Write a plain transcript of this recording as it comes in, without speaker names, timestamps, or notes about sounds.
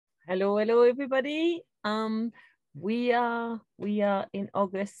Hello, hello, everybody. We are in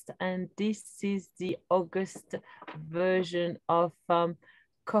August, and this is the August version of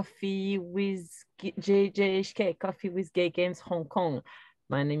Coffee with GGHK, Coffee with Gay Games Hong Kong.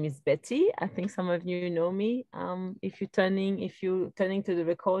 My name is Betty. I think some of you know me. If you're turning to the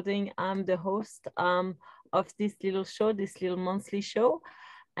recording, I'm the host of this little show, this little monthly show.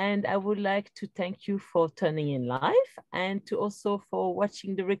 And I would like to thank you for turning in live and to also for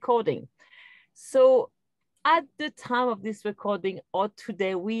watching the recording. So at the time of this recording or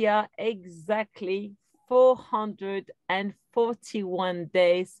today, we are exactly 441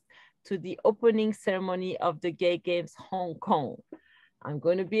 days to the opening ceremony of the Gay Games Hong Kong. I'm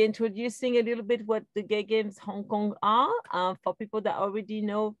going to be introducing a little bit what the Gay Games Hong Kong are. For people that already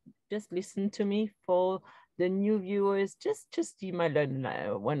know, just listen to me. For the new viewers, just you might learn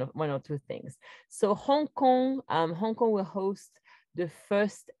one or two things. So Hong Kong will host the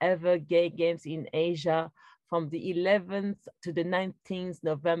first ever Gay Games in Asia from the 11th to the 19th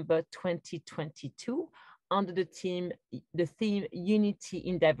November 2022 under the theme Unity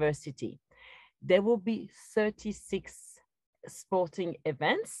in Diversity. There will be 36 sporting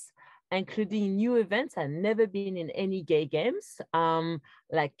events, including new events I've never been in any gay games,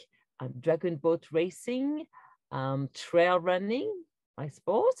 like dragon boat racing, trail running, my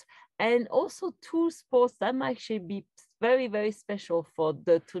sport, and also two sports that might actually be very, very special for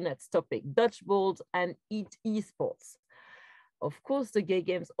the tonight's topic, Dutch balls and esports. Of course, the gay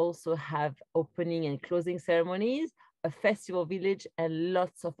games also have opening and closing ceremonies, a festival village, and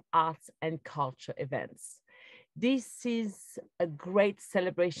lots of arts and culture events. This is a great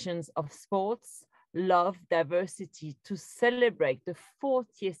celebration of sports, love, diversity to celebrate the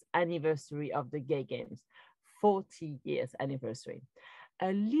 40th anniversary of the Gay Games, 40 years anniversary.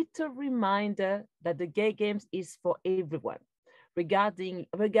 A little reminder that the Gay Games is for everyone,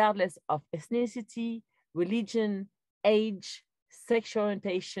 regardless of ethnicity, religion, age, sexual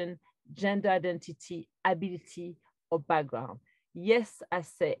orientation, gender identity, ability, or background. Yes, I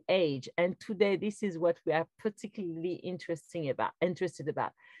say age. And today, this is what we are particularly interested about.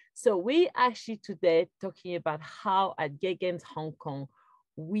 So we actually today talking about how at Gay Games Hong Kong,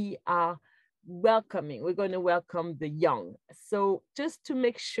 we're going to welcome the young. So just to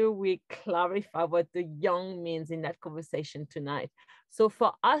make sure we clarify what the young means in that conversation tonight. So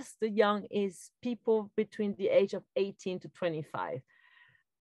for us, the young is people between the age of 18 to 25.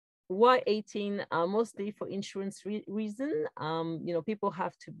 Why 18? Mostly for insurance reason. People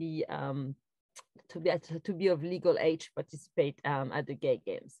have to be of legal age to participate at the Gay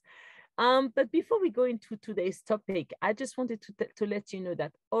Games. But before we go into today's topic, I just wanted to let you know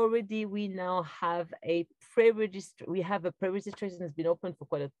that already we now have a pre-registration. We have a pre-registration that's been open for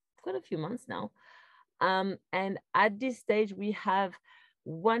quite a few months now. And at this stage, we have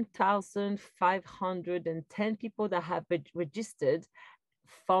 1,510 people that have registered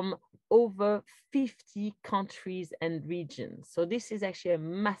from over 50 countries and regions. So this is actually a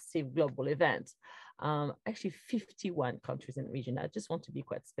massive global event. Actually 51 countries and regions. I just want to be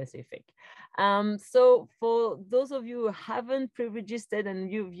quite specific. So for those of you who haven't pre-registered and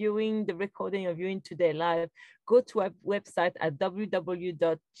you viewing the recording of viewing today live, go to our website at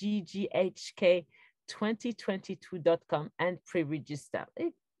www.ggHK2022.com and pre-register.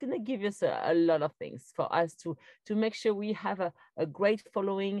 It's going to give us a lot of things for us to make sure we have a great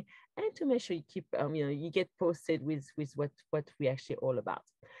following and to make sure you keep, you get posted with what we actually all about.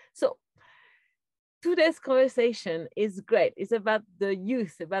 So today's conversation is great. It's about the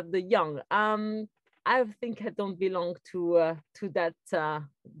youth, about the young. I think I don't belong to that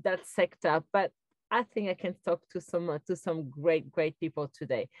sector, but I think I can talk to some great people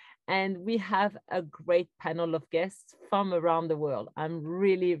today. And we have a great panel of guests from around the world. I'm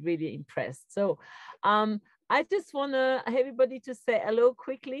really, really impressed. So I just want everybody to say hello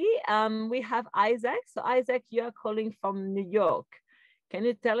quickly. We have Isaac. So Isaac, you are calling from New York. Can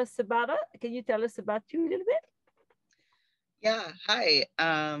you tell us about it? Can you tell us about you a little bit? Yeah, hi.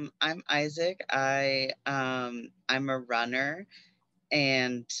 I'm Isaac. I'm a runner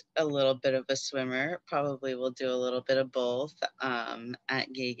and a little bit of a swimmer. Probably will do a little bit of both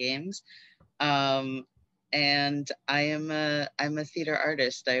at Gay Games. And I'm a theater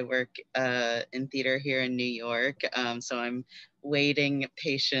artist. I work in theater here in New York. So I'm waiting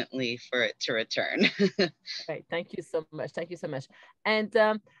patiently for it to return. Right. Thank you so much. Thank you so much. And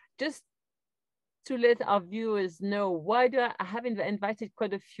just to let our viewers know, why do I have invited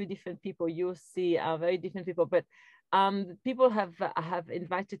quite a few different people. You'll see very different people, but people have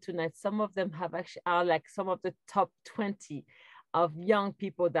invited tonight. Some of them have actually are like some of the top 20 of young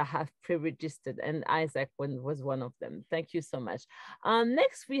people that have pre-registered, and Isaac was one of them. Thank you so much.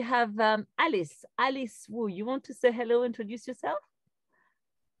 Next, we have Alice. Alice Wu, you want to say hello, introduce yourself?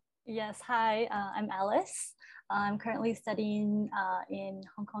 Yes, hi, I'm Alice. I'm currently studying in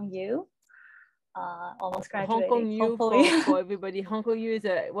Hong Kong U. Almost graduating. Hong Kong U, hopefully. for everybody. Hong Kong U is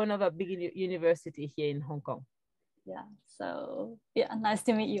one of our big university here in Hong Kong. Yeah, so yeah, nice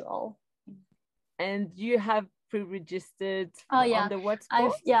to meet you all. And you have pre-registered on the what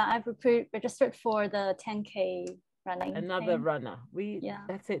sport? I've pre-registered for the 10K running. Another thing. runner. Yeah.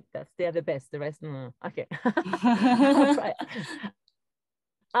 That's it. They're the best. The rest, no. Okay. Right.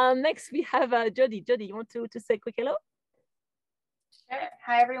 Next we have Jodie. Jodie, you want to say a quick hello? Sure.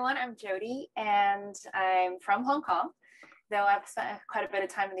 Hi everyone, I'm Jodie and I'm from Hong Kong, though I've spent quite a bit of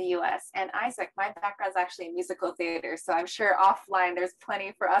time in the US. And Isaac, my background is actually in musical theater, so I'm sure offline there's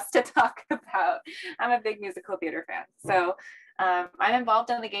plenty for us to talk about. I'm a big musical theater fan. So I'm involved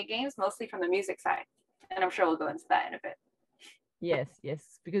in the gay games, mostly from the music side. And I'm sure we'll go into that in a bit.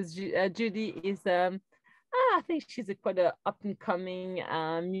 Yes, because Judy is, I think she's quite an up-and-coming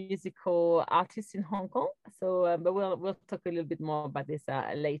musical artist in Hong Kong. So, but we'll talk a little bit more about this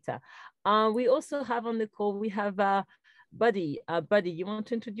later. We also have on the call, we have Buddy. Buddy, you want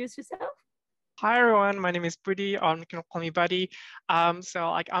to introduce yourself? Hi everyone, my name is Buddy. You can call me Buddy.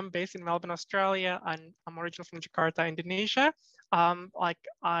 So I'm based in Melbourne, Australia, and I'm originally from Jakarta, Indonesia.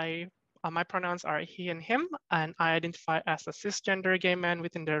 My pronouns are he and him, and I identify as a cisgender gay man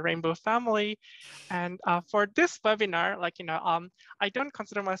within the rainbow family. And for this webinar, I don't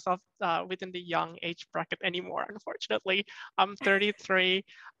consider myself within the young age bracket anymore, unfortunately. I'm 33.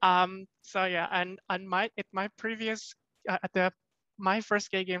 So yeah, and my previous my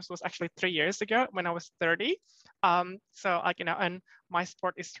first gay games was actually 3 years ago when I was 30. And my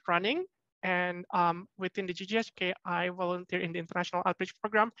sport is running, and within the GGHK, I volunteer in the international outreach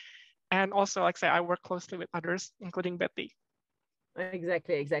program. And also, like I say, I work closely with others, including Betty.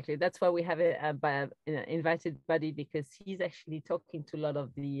 Exactly. That's why we have invited Buddy, because he's actually talking to a lot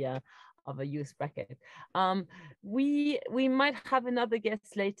of the of a youth bracket. We might have another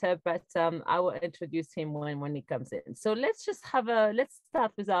guest later, but I will introduce him when he comes in. So let's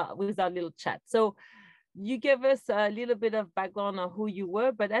start with our little chat. So you gave us a little bit of background on who you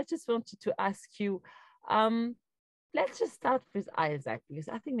were, but I just wanted to ask you, let's just start with Isaac, because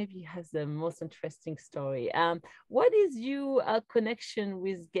I think maybe he has the most interesting story. What is your connection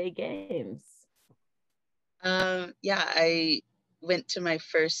with gay games? I went to my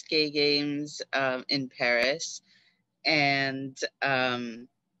first gay games in Paris, and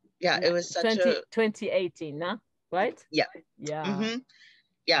it was such 2018, no? Right? Yeah. Yeah. Mm-hmm.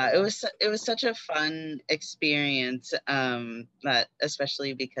 Yeah, it was such a fun experience. That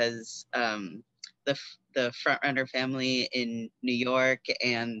especially because the frontrunner family in New York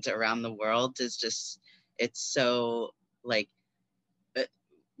and around the world it's so like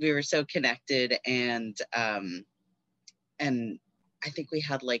we were so connected, and I think we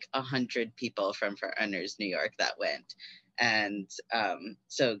had like 100 people from Frontrunners New York that went, and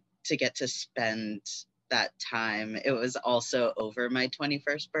so to get to spend that time, it was also over my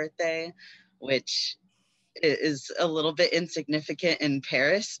 21st birthday, which is a little bit insignificant in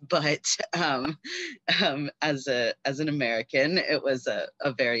Paris, but as an American, it was a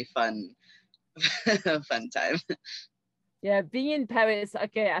very fun time. Yeah, being in Paris,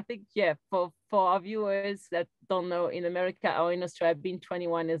 okay, I think, for our viewers that don't know, in America or in Australia, being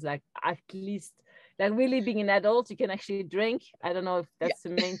 21 is like at least, like really being an adult, you can actually drink. I don't know if that's the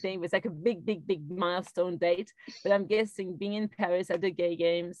main thing, but it's like a big milestone date. But I'm guessing being in Paris at the gay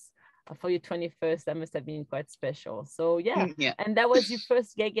games for your 21st, that must have been quite special. So yeah. And that was your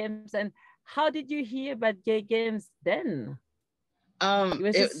first gay games. And how did you hear about gay games then?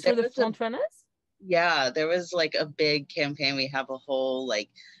 Was it through the Frontrunners? Yeah, there was like a big campaign. We have a whole like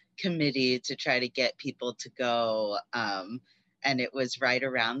committee to try to get people to go. And it was right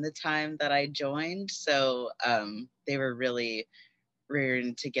around the time that I joined. So they were really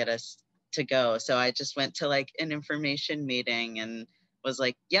rearing to get us to go. So I just went to like an information meeting and was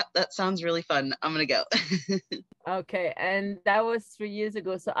like, yep, that sounds really fun. I'm going to go. Okay. And that was 3 years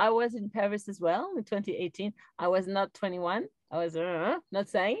ago. So I was in Paris as well in 2018. I was not 21. I was not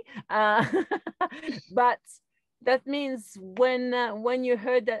saying, but that means when you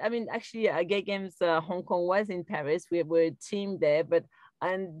heard that, I mean, actually, Gay Games Hong Kong was in Paris. We were a team there,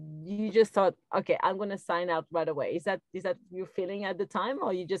 and you just thought, okay, I'm going to sign out right away. Is that your feeling at the time,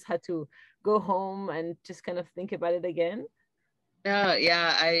 or you just had to go home and just kind of think about it again? No,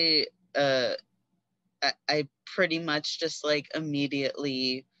 yeah, I pretty much just like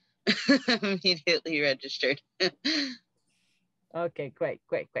immediately registered. Okay, great,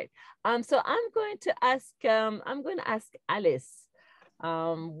 great, great. So I'm going to ask Alice,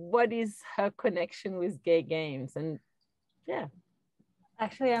 what is her connection with gay games? And yeah.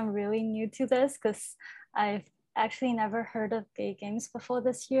 Actually, I'm really new to this because I've actually never heard of gay games before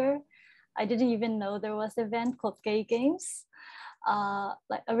this year. I didn't even know there was an event called Gay Games.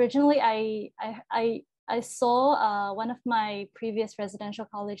 Like originally, I saw one of my previous residential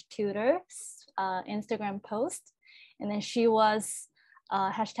college tutors Instagram post, and then she was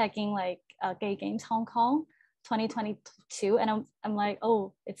hashtagging like Gay Games Hong Kong 2022, and I'm like,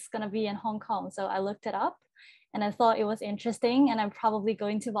 oh, it's gonna be in Hong Kong. So I looked it up, and I thought it was interesting, and I'm probably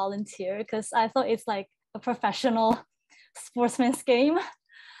going to volunteer because I thought it's like a professional sportsman's game.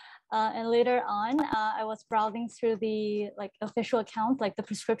 And later on, I was browsing through the like official account, like the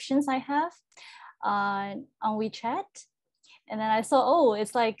prescriptions I have on WeChat. And then I saw, oh,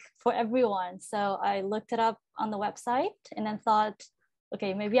 it's like for everyone. So I looked it up on the website and then thought,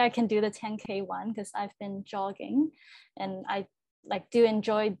 okay, maybe I can do the 10K one because I've been jogging and I like do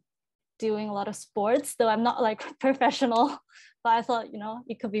enjoy doing a lot of sports, though I'm not like professional, but I thought, you know,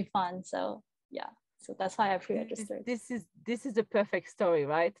 it could be fun. So yeah. So that's why I pre-registered. This is a perfect story,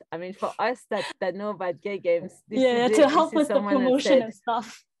 right? I mean, for us that know about gay games, to help with the promotion and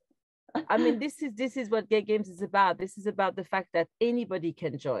stuff. I mean, this is what gay games is about. This is about the fact that anybody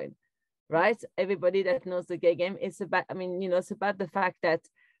can join, right? Everybody that knows the gay game, it's about. I mean, you know, it's about the fact that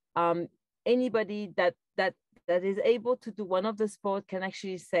anybody that is able to do one of the sport can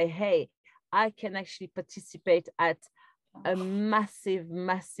actually say, hey, I can actually participate at a massive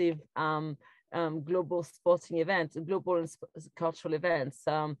global sporting events, global and cultural events.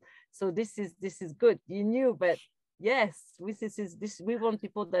 So this is good. You knew, but yes, we want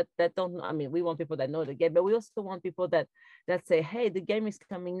people that don't. I mean, we want people that know the game, but we also want people that say, hey, the game is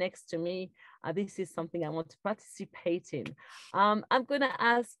coming next to me. This is something I want to participate in. I'm gonna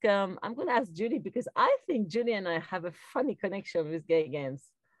ask Julie because I think Julie and I have a funny connection with gay games.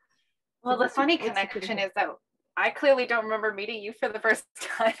 Well, the funny connection is that I clearly don't remember meeting you for the first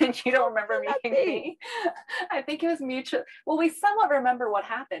time, and you don't remember meeting me. I think it was mutual. Well, we somewhat remember what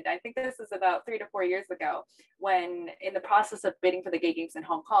happened. I think this is about 3 to 4 years ago when, in the process of bidding for the Gay Games in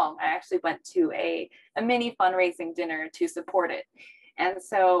Hong Kong, I actually went to a mini fundraising dinner to support it. And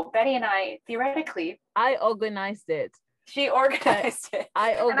so Betty and I, theoretically, I organized it. She organized it.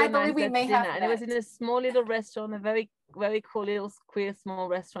 I organized and I believe we may dinner, have met. and it was in a small little restaurant, a very, very cool little queer small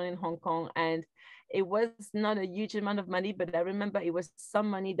restaurant in Hong Kong. And it was not a huge amount of money, but I remember it was some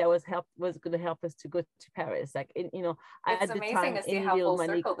money that was going to help us to go to Paris. Like, you know, it's at amazing the time, to see how full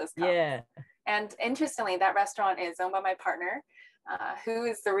circle this comes. Yeah. And interestingly, that restaurant is owned by my partner, who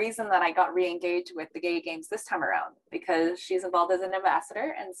is the reason that I got re-engaged with the Gay Games this time around, because she's involved as an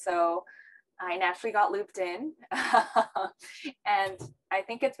ambassador. And so I naturally got looped in. And I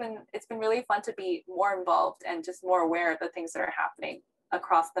think it's been really fun to be more involved and just more aware of the things that are happening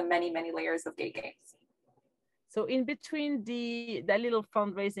across the many layers of gay games. So in between that little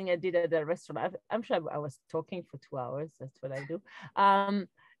fundraising I did at the restaurant, I'm sure I was talking for 2 hours. That's what I do.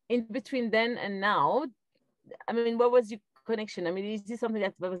 In between then and now, I mean, what was your connection? I mean, is this something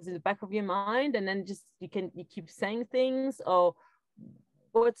that was in the back of your mind, and then just you keep saying things, or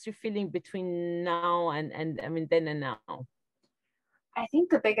what's your feeling between now and I mean then and now? I think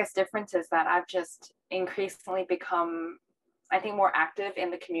the biggest difference is that I've just increasingly become, I think, more active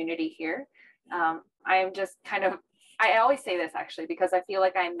in the community here. I am just kind of, I always say this actually, because I feel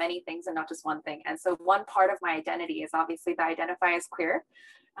like I'm many things and not just one thing. And so one part of my identity is obviously that I identify as queer,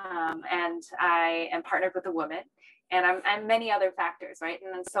 and I am partnered with a woman, and I'm many other factors, right?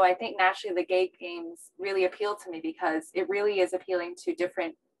 And so I think naturally the gay games really appeal to me because it really is appealing to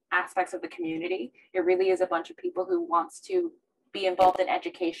different aspects of the community. It really is a bunch of people who wants to be involved in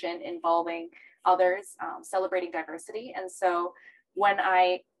education, involving others, celebrating diversity. And so when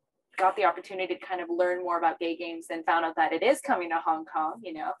I got the opportunity to kind of learn more about gay games and found out that it is coming to Hong Kong,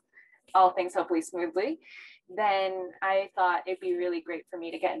 you know, all things hopefully smoothly, then I thought it'd be really great for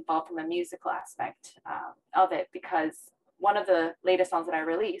me to get involved from a musical aspect of it, because one of the latest songs that I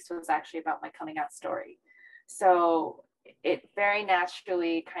released was actually about my coming out story. So it very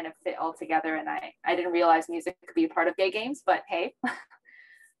naturally kind of fit all together, and I didn't realize music could be a part of gay games, but hey,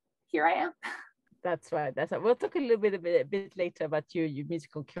 here I am. That's right. We'll talk a bit later about your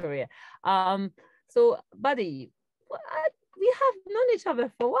musical career. So, Buddy, we have known each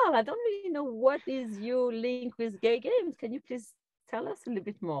other for a while. I don't really know what is your link with gay games. Can you please tell us a little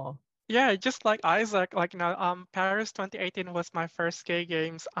bit more? Yeah, just like Isaac, Paris 2018 was my first gay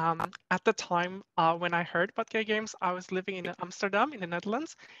games. At the time, when I heard about gay games, I was living in Amsterdam in the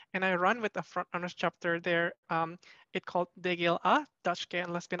Netherlands, and I ran with a front runners chapter there. It called DGLA, Dutch Gay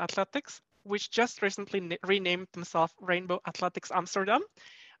and Lesbian Athletics, which just recently renamed themselves Rainbow Athletics Amsterdam,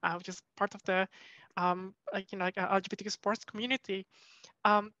 which is part of the LGBTQ sports community.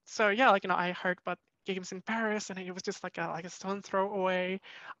 So yeah, I heard about games in Paris, and it was just like a stone throw away.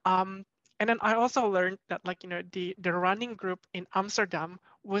 And then I also learned that the running group in Amsterdam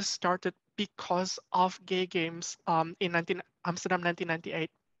was started because of gay games in Amsterdam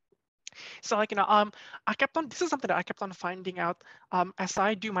 1998. So I kept on. This is something that I kept on finding out as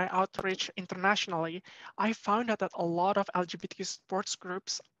I do my outreach internationally. I found out that a lot of LGBTQ sports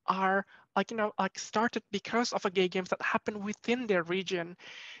groups are started because of a gay games that happened within their region.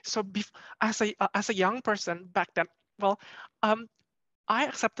 So as a young person back then, well, um, I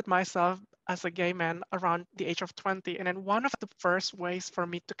accepted myself as a gay man around the age of 20. And then one of the first ways for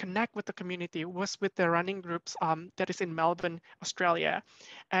me to connect with the community was with the running groups that is in Melbourne, Australia.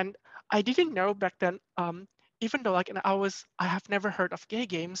 And I didn't know back then, even though I have never heard of gay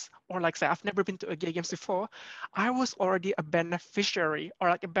games, or say I've never been to a gay games before, I was already a beneficiary or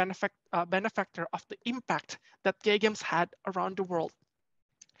like a benefactor of the impact that gay games had around the world.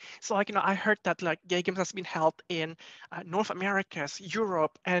 So I heard that gay games has been held in North Americas,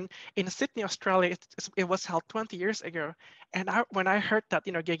 Europe, and in Sydney, Australia, it was held 20 years ago. And when I heard that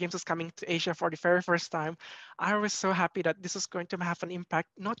gay games is coming to Asia for the very first time, I was so happy that this is going to have an impact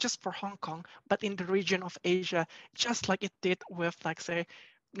not just for Hong Kong, but in the region of Asia, just like it did with say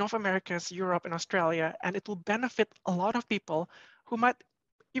North Americas, Europe, and Australia. And it will benefit a lot of people who might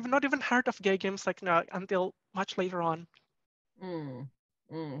even not even heard of gay games until much later on.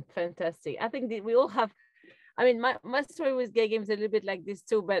 Fantastic. I think that we all have, I mean, my story with gay games is a little bit like this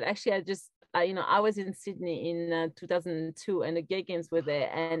too, but actually I was in Sydney in 2002 and the gay games were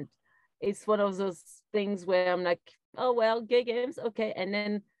there. And it's one of those things where I'm like, oh, well, gay games. Okay. And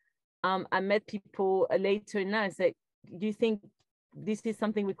then I met people later in life. Like, do you think this is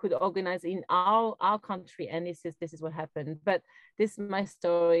something we could organize in our country? And this is what happened. But this is my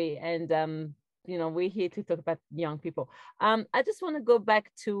story. And we're here to talk about young people. I just want to go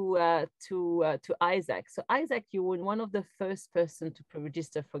back to Isaac. So Isaac, you were one of the first person to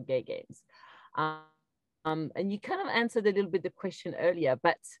register for gay games, and you kind of answered a little bit the question earlier.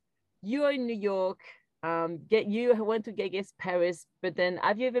 But you are in New York. You went to gay games Paris, but then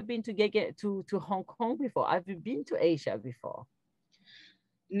have you ever been to to Hong Kong before? Have you been to Asia before?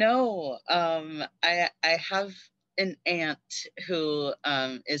 No, I have an aunt who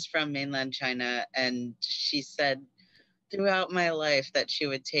is from mainland China, and she said throughout my life that she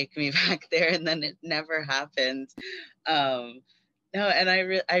would take me back there, and then it never happened. No, and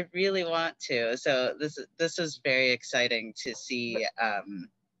I really want to. So this is very exciting to see.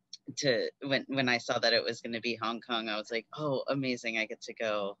 When I saw that it was going to be Hong Kong, I was like, oh, amazing! I get to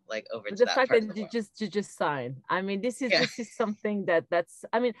go over to the that fact part that of the world. you just sign. I mean, this is something that's.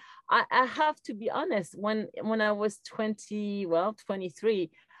 I mean, I have to be honest. When I was 23,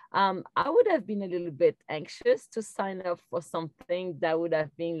 I would have been a little bit anxious to sign up for something that would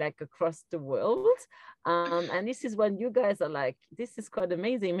have been like across the world. And this is when you guys are like, this is quite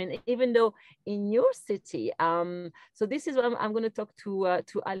amazing. I mean, even though in your city, so this is what I'm going to talk to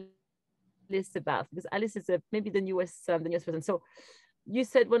Alice about, because Alice is maybe the newest person. So you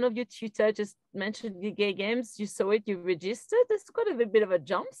said one of your tutors just mentioned the gay games. You saw it, you registered. That's quite a bit of a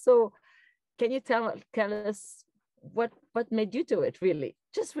jump. So can you tell us what made you do it, really?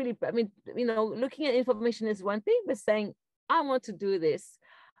 Just really, I mean, looking at information is one thing, but saying, I want to do this.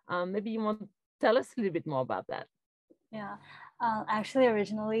 Maybe you want to tell us a little bit more about that. Yeah, actually,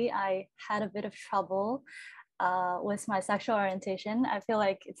 originally I had a bit of trouble with my sexual orientation. I feel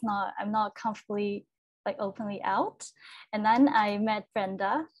like I'm not comfortably openly out. And then I met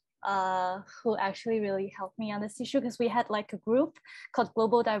Brenda, who actually really helped me on this issue, because we had like a group called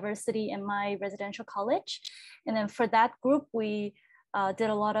Global Diversity in my residential college. And then for that group, we did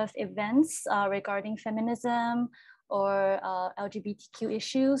a lot of events regarding feminism or LGBTQ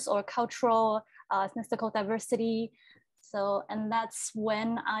issues or cultural, ethnical diversity. So, and that's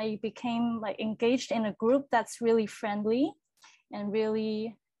when I became engaged in a group that's really friendly and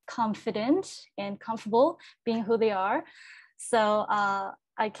really confident and comfortable being who they are. So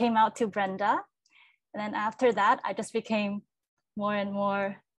I came out to Brenda. And then after that, I just became more and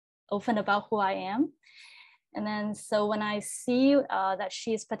more open about who I am. And then so when I see that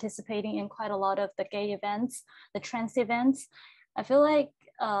she is participating in quite a lot of the gay events, the trans events, I feel like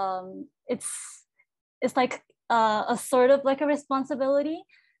it's like a sort of like a responsibility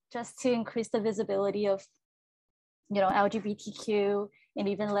just to increase the visibility of, you know, LGBTQ and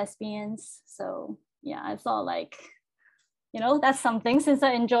even lesbians. So yeah, I thought like, you know, that's something, since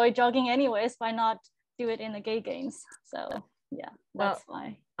I enjoy jogging anyways, why not do it in the gay games? So yeah, that's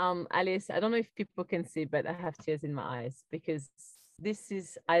why. Alice, I don't know if people can see, but I have tears in my eyes because this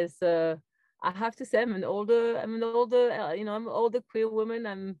is I have to say I'm an older, you know, I'm an older queer woman.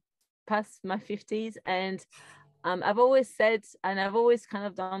 I'm past my 50s, and I've always said, and I've always kind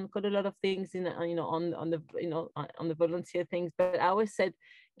of done quite a lot of things in, you know, on the, you know, on the volunteer things, but I always said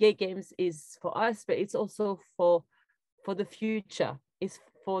gay games is for us, but it's also for the future. It's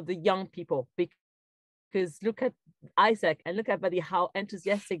for the young people, because look at Isaac and look at Betty, how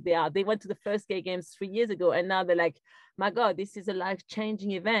enthusiastic they are. They went to the first gay games 3 years ago, and now they're like, my God, this is a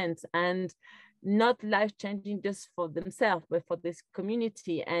life-changing event, and not life-changing just for themselves, but for this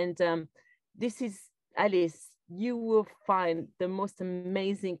community. And this is, Alice, you will find the most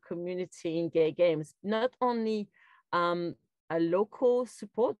amazing community in gay games, not only a local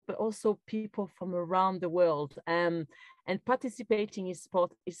support, but also people from around the world. And participating in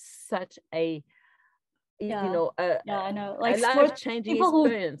sport is such a, Yeah. you know, I know, like a life-changing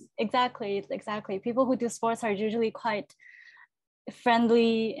experience. Exactly. People who do sports are usually quite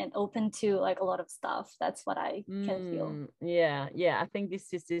friendly and open to like a lot of stuff. That's what I can feel. Yeah, I think this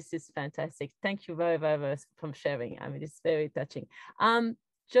is fantastic. Thank you very, very much for sharing. I mean, it's very touching.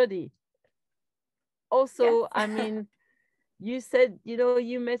 Jodie, also, yes. I mean, you said, you know,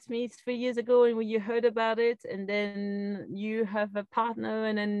 you met me 3 years ago and when you heard about it, and then you have a partner,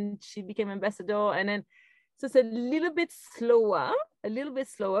 and then she became ambassador, and then so it's a little bit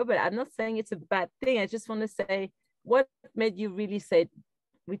slower, but I'm not saying it's a bad thing. I just want to say, what made you really say,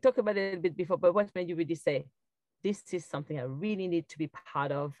 we talked about it a bit before, but what made you really say, this is something I really need to be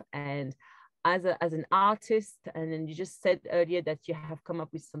part of? And as an artist, and then you just said earlier that you have come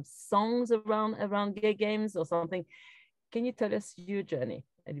up with some songs around gay games or something. Can you tell us your journey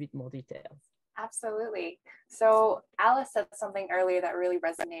in a bit more details? Absolutely. So Alice said something earlier that really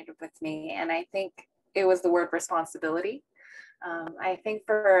resonated with me, and I think it was the word responsibility. I think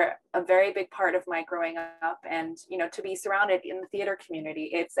for a very big part of my growing up, and you know, to be surrounded in the theater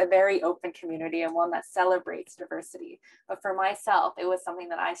community, it's a very open community and one that celebrates diversity. But for myself, it was something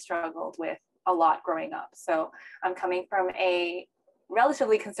that I struggled with a lot growing up. So I'm coming from a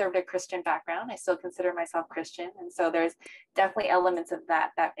relatively conservative Christian background. I still consider myself Christian, and so there's definitely elements of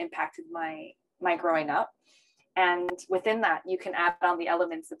that impacted my growing up. And within that, you can add on the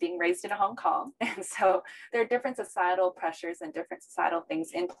elements of being raised in Hong Kong. And so there are different societal pressures and different societal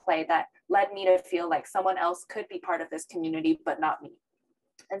things in play that led me to feel like someone else could be part of this community, but not me.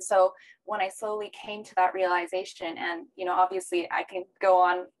 And so when I slowly came to that realization, and, you know, obviously I can go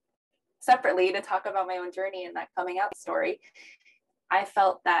on separately to talk about my own journey and that coming out story, I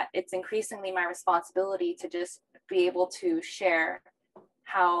felt that it's increasingly my responsibility to just be able to share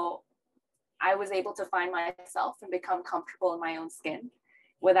how I was able to find myself and become comfortable in my own skin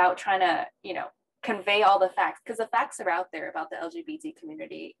without trying to, you know, convey all the facts, because the facts are out there about the LGBT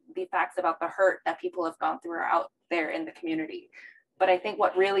community. The facts about the hurt that people have gone through are out there in the community. But I think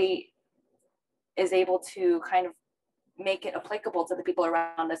what really is able to kind of make it applicable to the people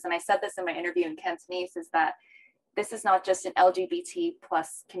around us, and I said this in my interview in Cantonese, is that this is not just an LGBT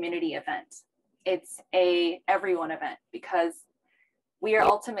plus community event. It's a everyone event, because we are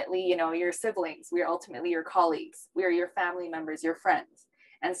ultimately, you know, your siblings. We are ultimately your colleagues. We are your family members, your friends.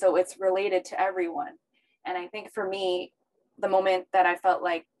 And so it's related to everyone. And I think for me, the moment that I felt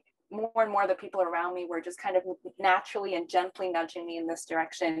like more and more the people around me were just kind of naturally and gently nudging me in this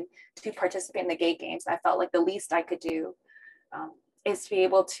direction to participate in the gay games, I felt like the least I could do is to be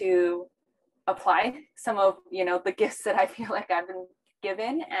able to apply some of, you know, the gifts that I feel like I've been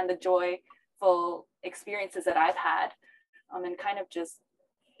given and the joyful experiences that I've had. And kind of just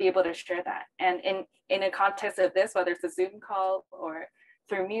be able to share that. And in a context of this, whether it's a Zoom call or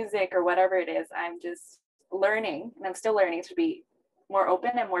through music or whatever it is, I'm just learning, and I'm still learning to be more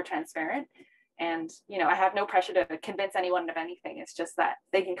open and more transparent. And, you know, I have no pressure to convince anyone of anything. It's just that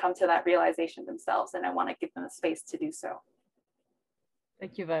they can come to that realization themselves, and I want to give them the space to do so.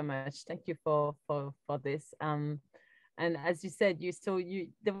 Thank you very much. Thank you for this. And as you said,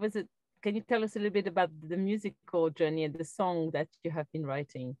 there was a, can you tell us a little bit about the musical journey and the song that you have been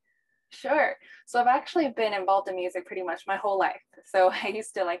writing? Sure. So I've actually been involved in music pretty much my whole life. So I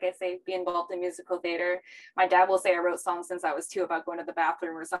used to, like I say, be involved in musical theater. My dad will say I wrote songs since I was 2 about going to the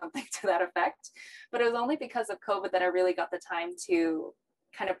bathroom or something to that effect. But it was only because of COVID that I really got the time to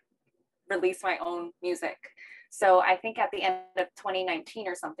kind of release my own music. So I think at the end of 2019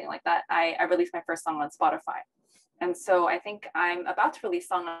 or something like that, I released my first song on Spotify. And so I think I'm about to release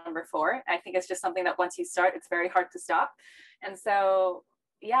song number 4. I think it's just something that once you start, it's very hard to stop. And so,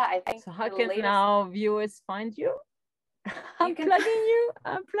 yeah, I think. So how can our viewers find you? I'm plugging you.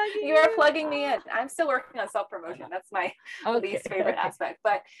 You are plugging me in. I'm still working on self-promotion. That's my least favorite aspect.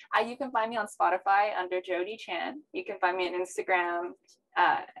 But you can find me on Spotify under Jodie Chan. You can find me on Instagram,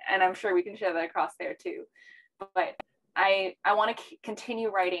 and I'm sure we can share that across there too. But I want to continue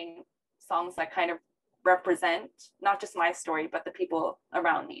writing songs that kind of represent not just my story, but the people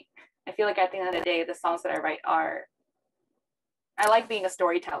around me. I feel like at the end of the day, the songs that I write I like being a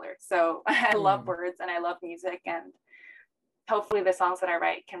storyteller. So I love words and I love music, and hopefully the songs that I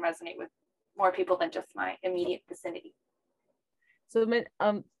write can resonate with more people than just my immediate vicinity. So,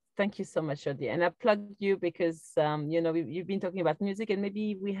 thank you so much, Jodie. And I plugged you because, you've been talking about music, and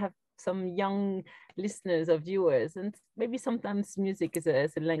maybe we have some young listeners or viewers, and maybe sometimes music is a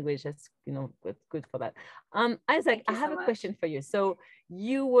language that's, good for that. Isaac, I have a question for you. So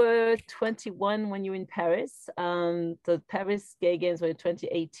you were 21 when you were in Paris. The Paris Gay Games were in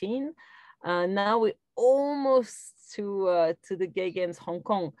 2018. Now we're almost to the Gay Games Hong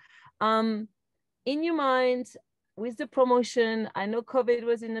Kong. In your mind, with the promotion, I know COVID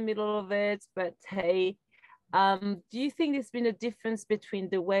was in the middle of it, but hey, do you think there's been a difference between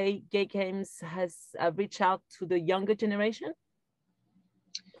the way Gay Games has reached out to the younger generation?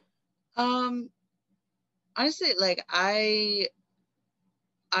 Honestly, like I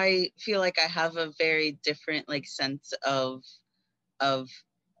feel like I have a very different sense of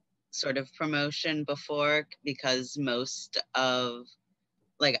sort of promotion before, because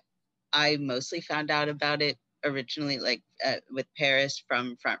I mostly found out about it originally with Paris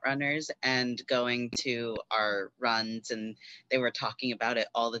from frontrunners and going to our runs, and they were talking about it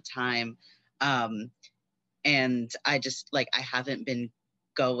all the time. And I just I haven't been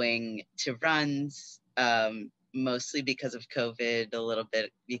going to runs, mostly because of COVID, a little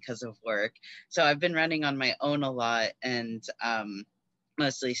bit because of work. So I've been running on my own a lot, and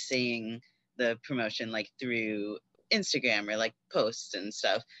mostly seeing the promotion through Instagram or posts and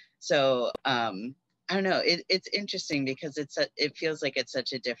stuff. So I don't know. It's interesting because it feels like it's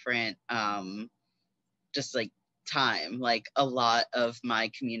such a different just time. A lot of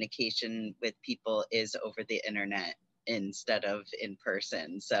my communication with people is over the internet instead of in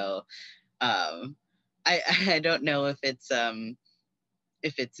person. So I don't know if it's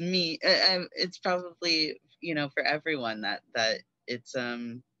me. It's probably for everyone that it's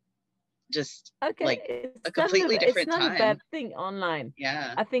just a completely different time. It's not a bad thing online.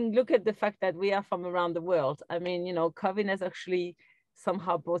 Yeah, I think look at the fact that we are from around the world. I mean, COVID has actually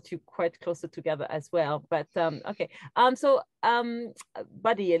somehow brought you quite closer together as well. But okay, so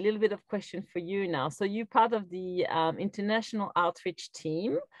Buddy, a little bit of question for you now. So you're part of the international outreach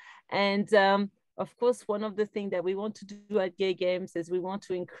team, and of course, one of the things that we want to do at Gay Games is we want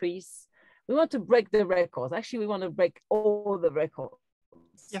to break the records. Actually, we want to break all the records.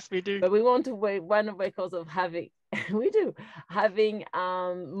 Yes, we do. But we want to break one of the records of having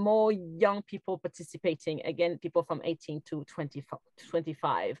more young people participating, again, people from 18 to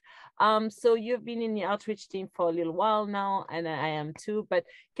 25. So you've been in the outreach team for a little while now, and I am too, but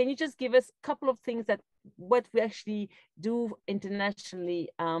can you just give us a couple of things what we actually do internationally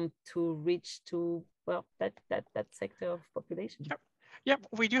to reach to that sector of population? Yep. Yeah,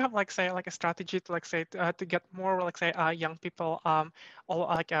 we do have a strategy to to get more young people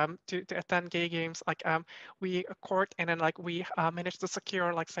to attend Gay Games. We court, and then we manage to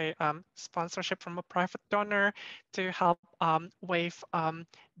secure sponsorship from a private donor to help waive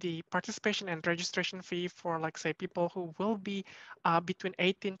the participation and registration fee for people who will be between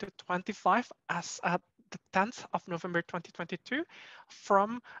 18 to 25 as at the 10th of November 2022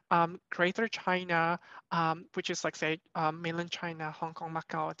 from Greater China, which is mainland China, Hong Kong,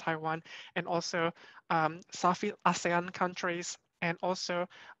 Macau, Taiwan, and also South ASEAN countries, and also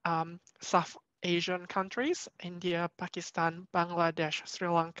South Asian countries, India, Pakistan, Bangladesh, Sri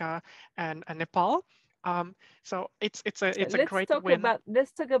Lanka, and Nepal. So it's a great win.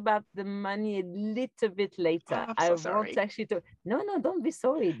 Let's talk about the money a little bit later. Oh, I'm so sorry. No, don't be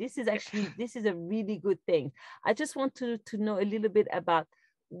sorry. This is a really good thing. I just want to know a little bit about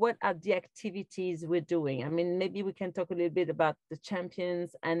what are the activities we're doing. I mean, maybe we can talk a little bit about the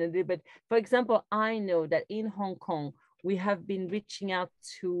champions and a little bit. For example, I know that in Hong Kong, we have been reaching out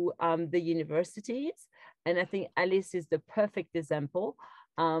to the universities, and I think Alice is the perfect example.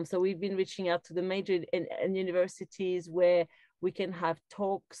 So we've been reaching out to the major universities where we can have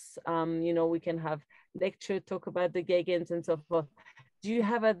talks, we can have lecture, talk about the Gay Games and so forth. Do you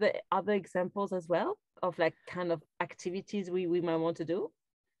have other examples as well of kind of activities we might want to do?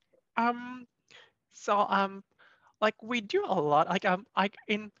 like we do a lot. Like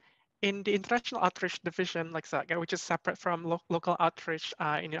in the international outreach division, like so, which is separate from local outreach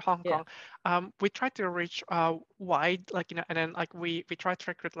in Hong Yeah. Kong, we try to reach wide, like and then like we try to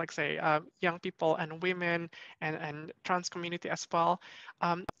recruit, like say, young people and women and trans community as well.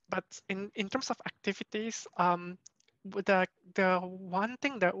 But in terms of activities, the one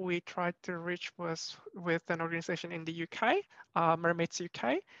thing that we tried to reach was with an organization in the UK, Mermaids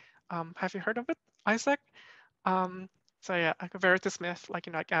UK. Have you heard of it, Isaac? Um, so yeah, like Verity Smith, like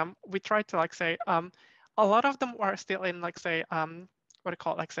we try to like say a lot of them are still in like say what do you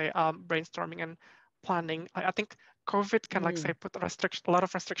call it, like say brainstorming and planning. I think COVID can like say put a lot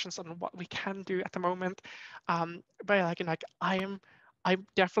of restrictions on what we can do at the moment. But yeah, like I'm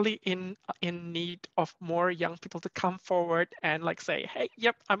definitely in need of more young people to come forward and like say, hey,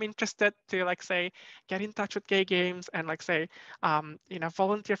 yep, I'm interested to like say get in touch with gay games and like say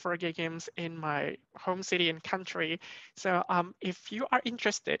volunteer for gay games in my home city and country. So if you are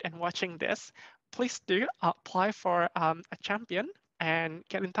interested in watching this, please do apply for a champion and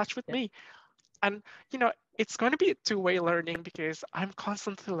get in touch with Yeah. me. And it's going to be two-way learning because I'm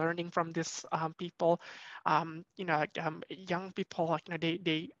constantly learning from these people. Young people, like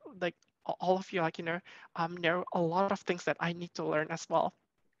they like all of you, like know a lot of things that I need to learn as well.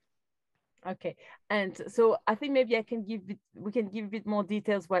 Okay, and so I think maybe we can give a bit more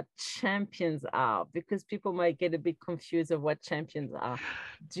details what champions are, because people might get a bit confused of what champions are.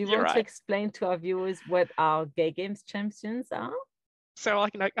 Do you You're want to right. explain to our viewers what our gay games champions are? So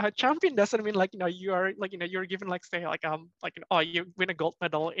like a champion doesn't mean like you are like you're given like say like oh you win a gold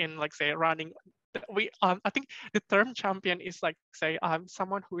medal in like say running. We I think the term champion is like say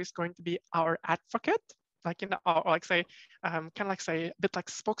someone who is going to be our advocate, like or like say kind of like say a bit like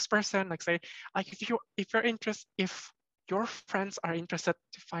spokesperson, like say like if you're interested, if your friends are interested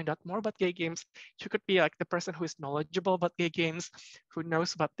to find out more about gay games, you could be like the person who is knowledgeable about gay games, who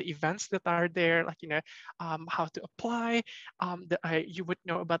knows about the events that are there, like how to apply. You would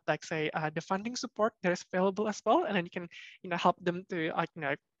know about like say the funding support that is available as well, and then you can help them to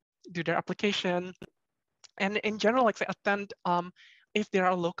like do their application, and in general like say attend if there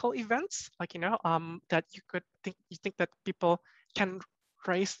are local events like that you think that people can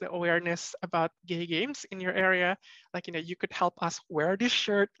raise the awareness about gay games in your area, like you could help us wear this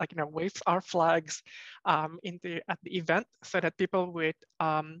shirt, like wave our flags at the event so that people would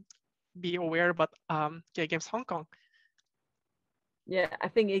be aware about gay games Hong Kong. Yeah, I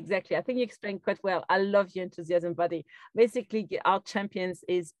think exactly. I think you explained quite well. I love your enthusiasm, buddy. Basically, our champions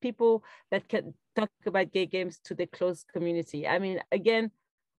is people that can talk about gay games to the close community. I mean, again,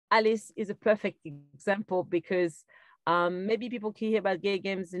 Alice is a perfect example because maybe people can hear about gay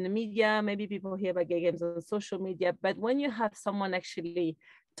games in the media, maybe people hear about gay games on social media, but when you have someone actually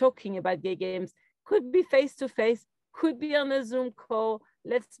talking about gay games, could be face to face, could be on a Zoom call.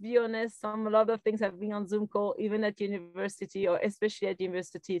 Let's be honest, a lot of things have been on Zoom call, even at university or especially at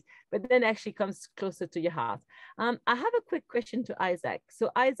universities, but then actually comes closer to your heart. I have a quick question to Isaac. So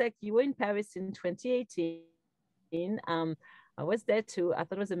Isaac, you were in Paris in 2018. I was there too. I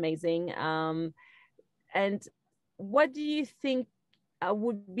thought it was amazing. And what do you think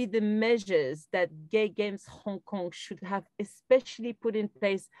would be the measures that Gay Games Hong Kong should have especially put in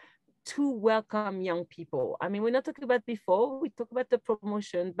place to welcome young people? I mean, we're not talking about before, we talk about the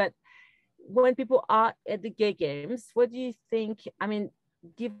promotion, but when people are at the Gay Games, what do you think? I mean,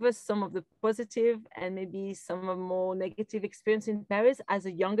 give us some of the positive and maybe some of more negative experience in Paris as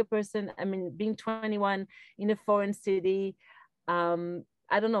a younger person. I mean, being 21 in a foreign city,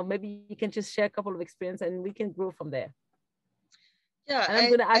 I don't know, maybe you can just share a couple of experience and we can grow from there. Yeah, And I'm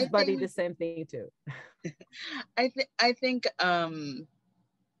going to I ask Buddy think the same thing too. I think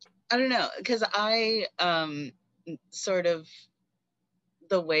I don't know, because I sort of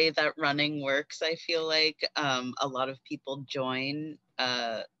the way that running works, I feel like a lot of people join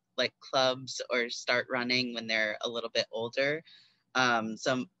like clubs or start running when they're a little bit older.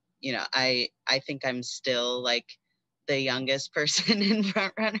 So I think I'm still like the youngest person in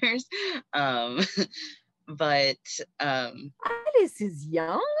front runners. But Alice is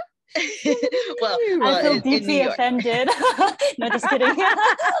young. well, I feel in New deeply York. offended. No, just kidding.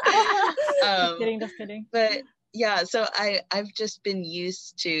 Just kidding. But yeah, so I've just been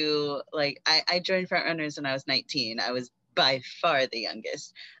used to like I joined front runners when I was 19. I was by far the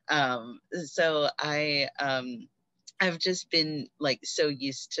youngest. So I've just been like so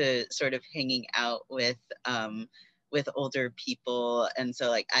used to sort of hanging out with older people, and so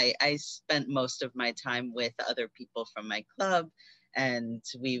like I spent most of my time with other people from my club, and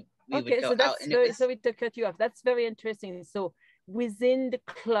we would Okay, go so out, that's and it very, was sorry to cut you off. That's very interesting. So within the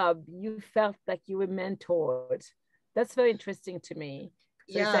club, you felt like you were mentored That's very interesting to me.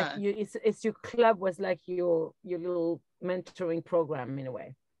 So it's like Yeah. it's your club was like your little mentoring program in a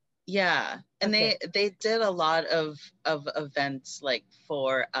way. Yeah, and Okay. they did a lot of events like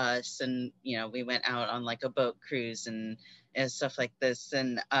for us, and you know, we went out on like a boat cruise and stuff like this,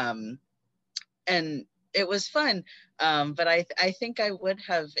 and it was fun. But I think I would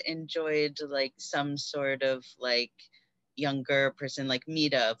have enjoyed like some sort of like younger person like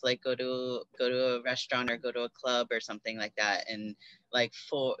meetup, like go to a restaurant or go to a club or something like that, and like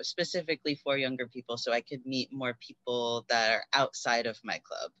for specifically for younger people, so I could meet more people that are outside of my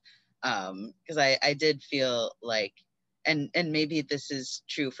club. Because I did feel like, and maybe this is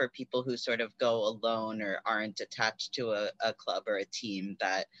true for people who sort of go alone or aren't attached to a club or a team,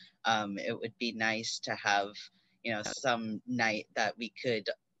 that it would be nice to have, you know, some night that we could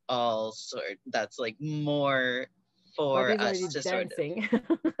all sort, that's like more for Body's us already to sort dancing.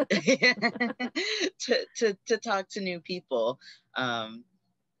 of to talk to new people. um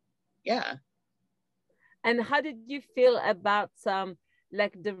yeah. And how did you feel about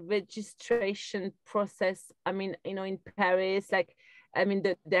like the registration process? I mean, you know, in Paris, like I mean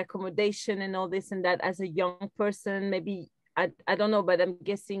the accommodation and all this and that as a young person, maybe I don't know, but I'm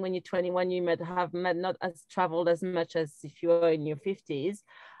guessing when you're 21, you might have not as traveled as much as if you're in your 50s.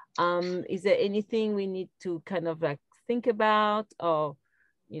 Is there anything we need to kind of like think about, or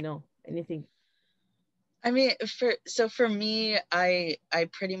you know, anything? I mean, for me, I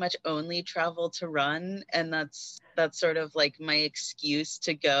pretty much only travel to run, and that's sort of like my excuse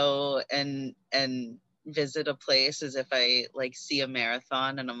to go and visit a place, as if I like see a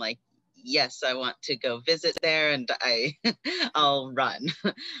marathon and I'm like, yes, I want to go visit there, and I I'll run.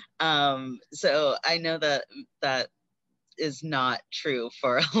 So I know that that is not true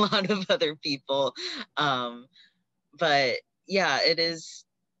for a lot of other people. Um, but yeah, it is.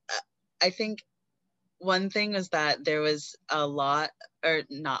 I think one thing was that there was a lot, or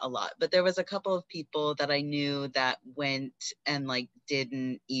not a lot, but there was a couple of people that I knew that went and like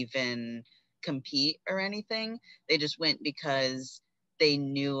didn't even compete or anything. They just went because they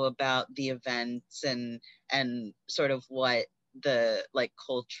knew about the events and sort of what the like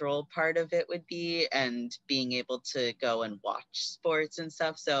cultural part of it would be, and being able to go and watch sports and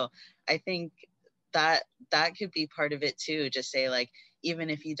stuff. So I think that that could be part of it too. Just say like, even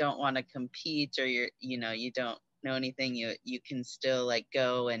if you don't want to compete, or you're, you know, you don't know anything, you can still like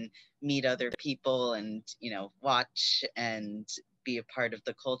go and meet other people, and you know, watch and be a part of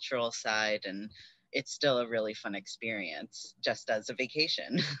the cultural side, and it's still a really fun experience just as a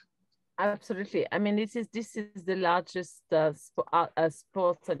vacation. Absolutely. I mean, this is the largest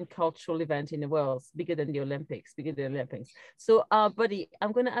sports and cultural event in the world. It's bigger than the Olympics, bigger than the Olympics. So, buddy,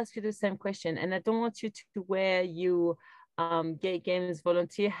 I'm going to ask you the same question, and I don't want you to wear your Gay Games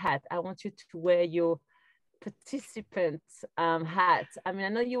volunteer hat. I want you to wear your participant hat. I mean, I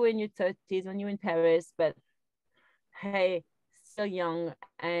know you were in your 30s when you were in Paris, but hey, still young.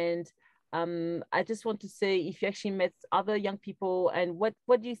 And I just want to say, if you actually met other young people, and what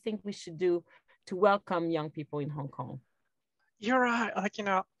do you think we should do to welcome young people in Hong Kong? You're right. Like,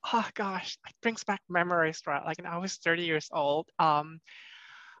 oh gosh, it brings back memories, right? Like, I was 30 years old.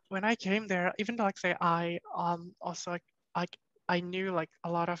 When I came there, even though, like, say, I also like I knew like a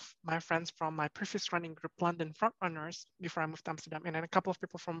lot of my friends from my previous running group, London Frontrunners, before I moved to Amsterdam, and then a couple of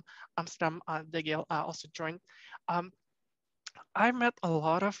people from Amsterdam, they also joined. Um, I met a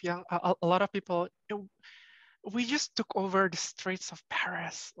lot of a lot of people. We just took over the streets of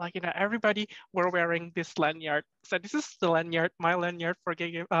Paris. Like, everybody were wearing this lanyard. So this is the lanyard, my lanyard for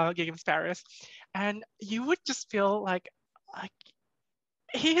Gay Games Paris, and you would just feel like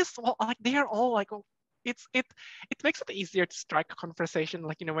he is well, like they are all like, it makes it easier to strike a conversation,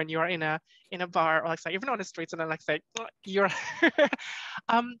 like, when you are in a bar, or like say even on the streets, and then like say you're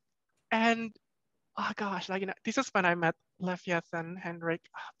um and oh gosh, like, this is when I met Leviath and Henrik,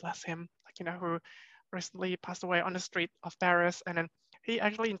 bless him, like, who recently passed away on the street of Paris. And then he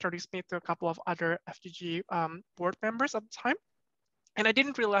actually introduced me to a couple of other FGG board members at the time. And I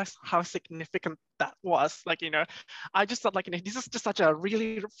didn't realize how significant that was. Like, I just thought, like, this is just such a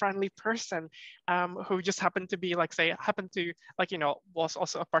really friendly person, who just happened to be like, say, happened to, like, was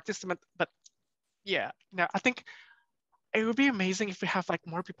also a participant. But yeah, I think it would be amazing if we have like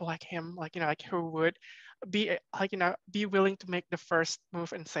more people like him, like, like who would be like, be willing to make the first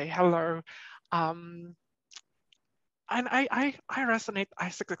move and say hello. Um, and I resonate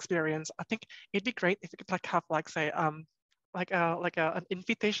Isaac's experience. I think it'd be great if we could like have like say an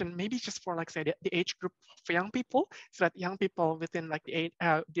invitation, maybe just for like say the age group for young people, so that young people within like the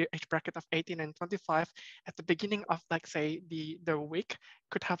age bracket of 18 and 25 at the beginning of like say the week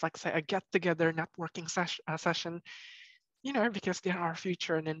could have like say a get together networking session, you know, because they're our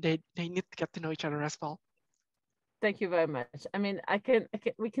future and then they need to get to know each other as well. Thank you very much. I mean,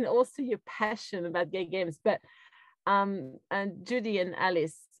 we can all see your passion about gay games, but and Judy and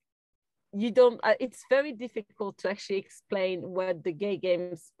Alice, you don't. It's very difficult to actually explain what the gay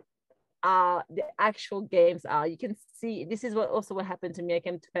games are, the actual games are. You can see this is what happened to me. I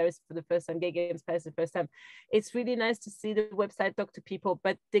came to Paris for the first time, Gay Games Paris the first time. It's really nice to see the website, talk to people,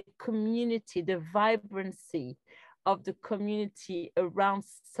 but the community, the vibrancy of the community around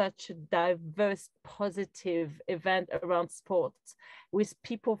such a diverse, positive event around sports with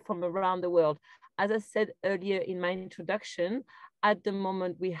people from around the world. As I said earlier in my introduction, at the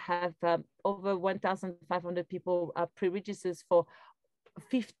moment we have over 1,500 people pre-registered for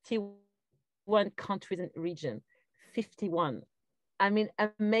 51 countries and region. 51. I mean,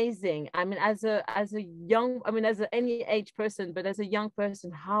 amazing. I mean, as a young, I mean, as any age person, but as a young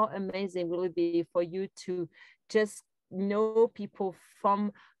person, how amazing will it be for you to just know people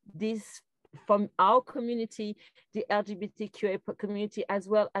from our community, the LGBTQA community, as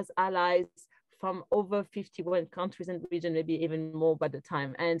well as allies from over 51 countries and region, maybe even more by the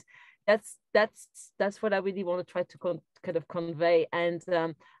time. And that's what I really want to try to kind of convey. And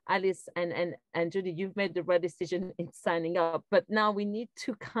Alice and Judy, you've made the right decision in signing up, but now we need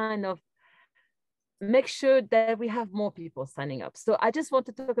to kind of make sure that we have more people signing up. So I just want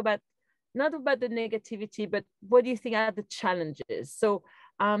to talk about, not about the negativity, but what do you think are the challenges? So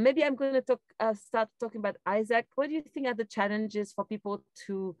maybe I'm going to start talking about Isaac. What do you think are the challenges for people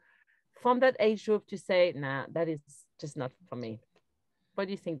to, from that age group, to say, nah, that is just not for me? What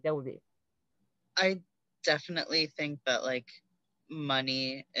do you think that would be? I definitely think that like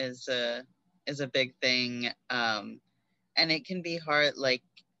money is a big thing, and it can be hard, like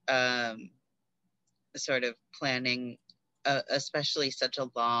sort of planning, especially such a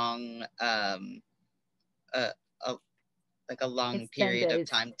long like a long period of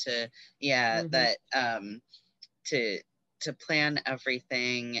time to that to plan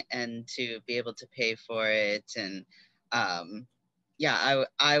everything and to be able to pay for it. And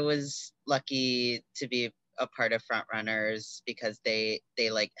I was lucky to be a part of Front Runners because they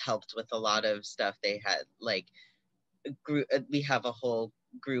like helped with a lot of stuff. They had like we have a whole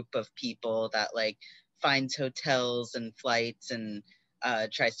group of people that like finds hotels and flights and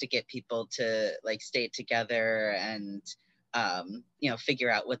tries to get people to like stay together and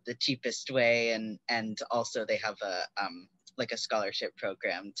figure out what the cheapest way, and also they have a like a scholarship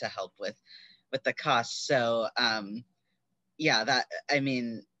program to help with the costs. So that, I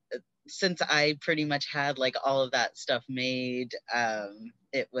mean, since I pretty much had like all of that stuff made,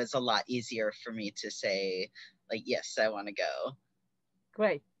 it was a lot easier for me to say like, yes, I want to go.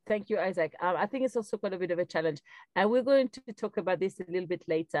 Great. Thank you, Isaac. I think it's also quite a bit of a challenge, and we're going to talk about this a little bit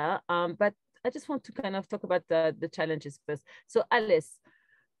later. But I just want to kind of talk about the challenges first. So Alice,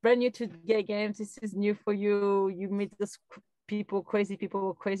 brand new to gay games. This is new for you. You meet those crazy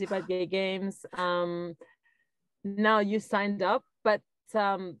people crazy about gay games. Now you signed up, but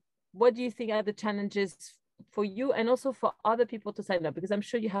what do you think are the challenges for you and also for other people to sign up? Because I'm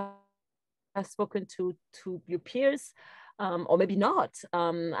sure you have spoken to your peers, or maybe not.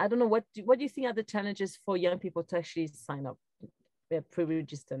 I don't know. What do you think are the challenges for young people to actually sign up? They're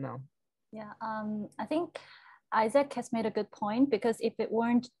pre-register now. Yeah, I think Isaac has made a good point, because if it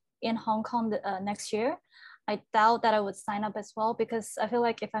weren't in Hong Kong next year, I doubt that I would sign up as well, because I feel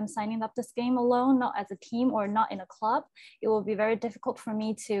like if I'm signing up this game alone, not as a team or not in a club, it will be very difficult for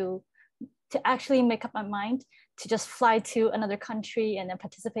me to actually make up my mind to just fly to another country and then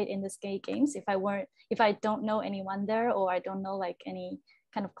participate in this gay games if I don't know anyone there, or I don't know like any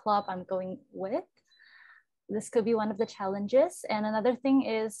kind of club I'm going with. This could be one of the challenges. And another thing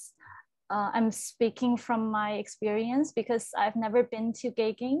is, I'm speaking from my experience because I've never been to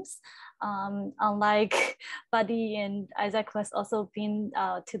gay games. Unlike Buddy and Isaac, who has also been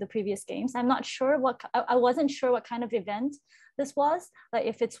to the previous games. I'm not sure I wasn't sure what kind of event this was, like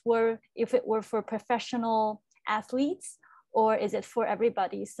if it were for professional athletes or is it for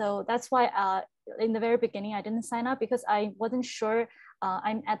everybody. So that's why in the very beginning I didn't sign up, because I wasn't sure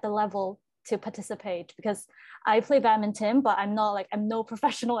I'm at the level to participate, because I play badminton, but I'm no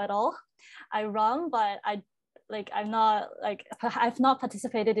professional at all. I run, but I've not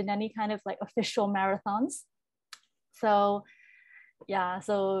participated in any kind of like official marathons. So yeah,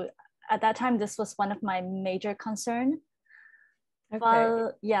 so at that time, this was one of my major concern. Okay.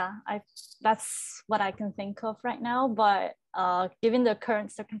 Well, yeah, that's what I can think of right now. But given the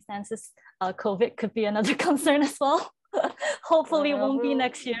current circumstances, COVID could be another concern as well. Hopefully, it won't be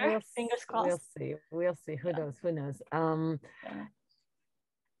next year. Fingers crossed. We'll see. Who knows? Who knows? Yeah.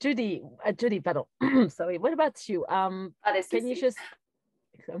 Judy, pardon. Sorry. What about you? Can you just?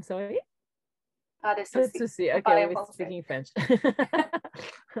 I'm sorry. Pas de souci. Okay, we're speaking French.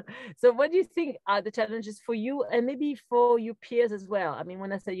 So what do you think are the challenges for you and maybe for your peers as well? I mean,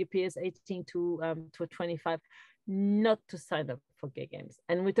 when I say your peers 18 to 25, not to sign up for gay games.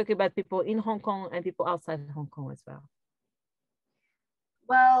 And we're talking about people in Hong Kong and people outside Hong Kong as well.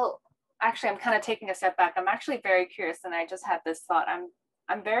 Well, actually, I'm kind of taking a step back. I'm actually very curious, and I just had this thought.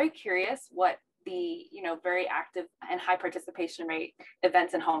 I'm very curious what the very active and high participation rate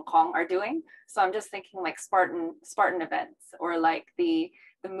events in Hong Kong are doing. So I'm just thinking like Spartan events or like the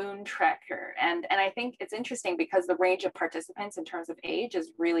Moon Trekker, and I think it's interesting because the range of participants in terms of age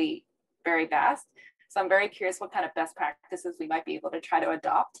is really very vast. So I'm very curious what kind of best practices we might be able to try to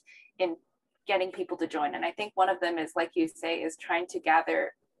adopt in getting people to join. And I think one of them is, like you say, is trying to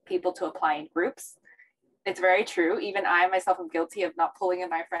gather people to apply in groups. It's very true. Even I myself am guilty of not pulling in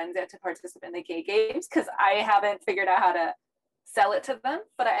my friends yet to participate in the gay games because I haven't figured out how to sell it to them.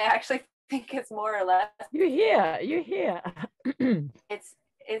 But I actually think it's more or less. You're here.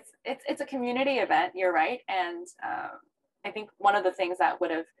 It's a community event. You're right. And I think one of the things that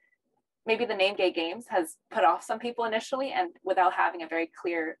would have maybe the name gay games has put off some people initially, and without having a very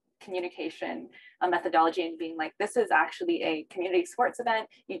clear communication methodology and being like, this is actually a community sports event.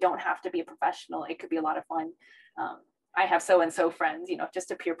 You don't have to be a professional. It could be a lot of fun. I have so-and-so friends, just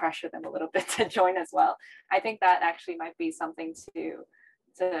to peer pressure them a little bit to join as well. I think that actually might be something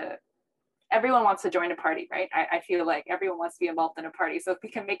to everyone wants to join a party, right? I feel like everyone wants to be involved in a party. So if we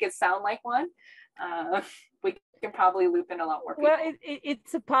can make it sound like one, we can probably loop in a lot more people. Well,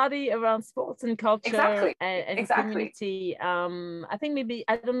 it's a party around sports and culture. Exactly. and Exactly. Community. I think maybe,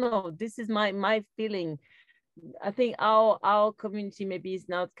 I don't know, this is my feeling. I think our community maybe is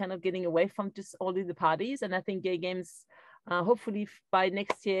now kind of getting away from just only the parties. And I think gay games, hopefully by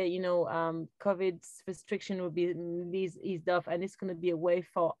next year, COVID's restriction will be eased off, and it's going to be a way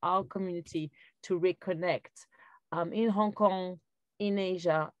for our community to reconnect in Hong Kong, in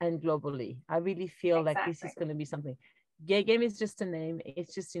Asia, and globally. I really feel like this is going to be something. Gay game is just a name.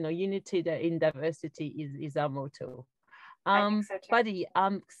 It's just, unity in diversity is our motto. So Buddy,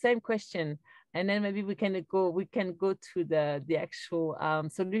 same question. And then maybe we can go to the actual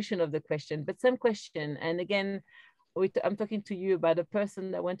solution of the question, but same question. And again, I'm talking to you about a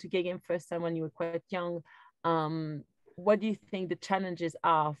person that went to gay game first time when you were quite young. What do you think the challenges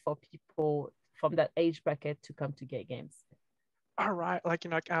are for people from that age bracket to come to gay games? All right, like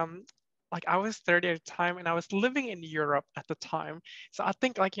I was 30 at the time and I was living in Europe at the time. So I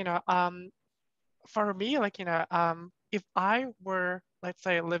think for me, if I were, let's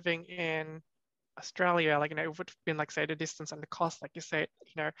say, living in Australia, it would have been say the distance and the cost, like you said,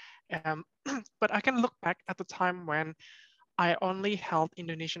 but I can look back at the time when I only held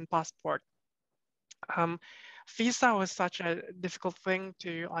Indonesian passport. Visa was such a difficult thing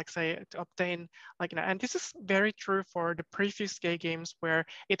to to obtain, and this is very true for the previous gay games where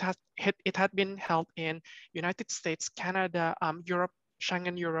it had been held in United States, Canada, Europe,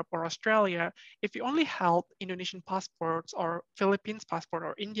 Schengen Europe, or Australia. If you only held Indonesian passports or Philippines passport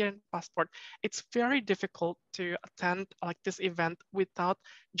or Indian passport, it's very difficult to attend this event without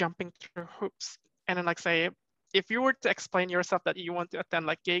jumping through hoops. And then say, if you were to explain yourself that you want to attend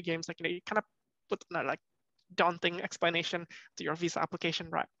gay games, you kind of put daunting explanation to your visa application,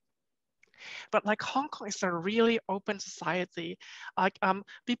 right? But Hong Kong is a really open society.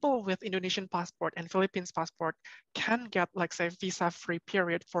 People with Indonesian passport and Philippines passport can get say visa-free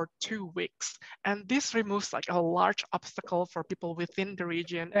period for 2 weeks. And this removes a large obstacle for people within the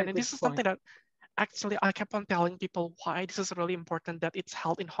region. And this is something that actually I kept on telling people why this is really important that it's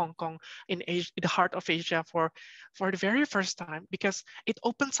held in Hong Kong, in Asia, in the heart of Asia for the very first time, because it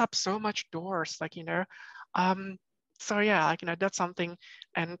opens up so much doors, so yeah, that's something.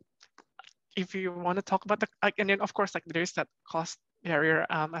 And if you want to talk about and then of course there is that cost barrier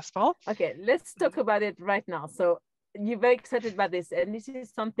as well. Okay, let's talk about it right now. So you're very excited about this, and this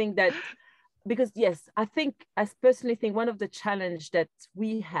is something that, because yes, I personally think one of the challenge that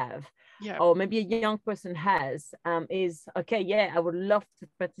we have, or maybe a young person has, is, okay, yeah, I would love to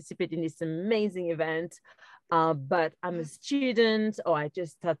participate in this amazing event, but I'm a student, or I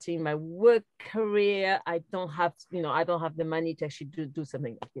just starting my work career. I don't have, I don't have the money to actually do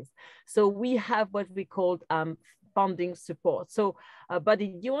something like this. So we have what we call funding support. So, Buddy,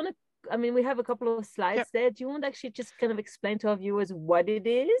 do you want to? I mean, we have a couple of slides there. Do you want to actually just kind of explain to our viewers what it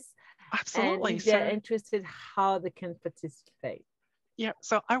is, And Absolutely. if they're So interested, how they can participate. yeah,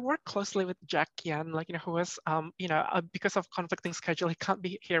 so I work closely with Jack Yan, who was, because of conflicting schedule, he can't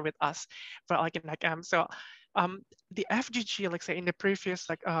be here with us. But the FGG, like say in the previous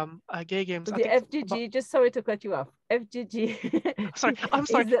gay games, I The think about, FGG, just sorry to cut you off. FGG I'm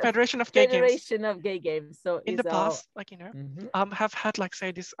sorry, is the Federation of Gay Games. Federation of Gay Games. So In is the our past, have had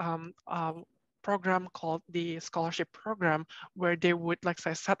this program called the scholarship program, where they would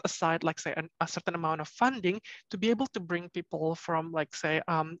set aside a certain amount of funding to be able to bring people from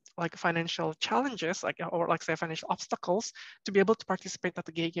financial challenges or financial obstacles to be able to participate at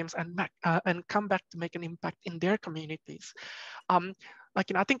the gay games and come back to make an impact in their communities. um,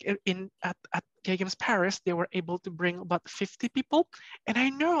 I think at Gay Games Paris, they were able to bring about 50 people. And I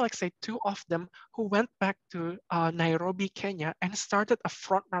know, two of them who went back to Nairobi, Kenya, and started a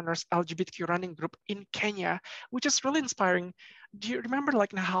Frontrunners LGBTQ running group in Kenya, which is really inspiring. Do you remember,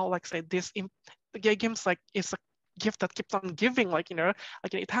 how, the Gay Games, is a gift that keeps on giving,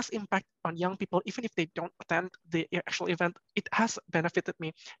 it has impact on young people, even if they don't attend the actual event. It has benefited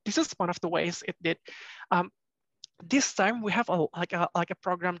me. This is one of the ways it did. This time we have a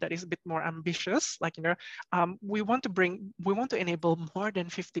program that is a bit more ambitious. We want to enable more than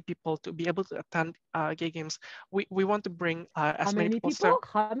 50 people to be able to attend gay games. We want to bring as many people.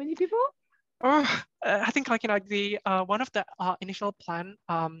 How many people? I think the one of the initial plan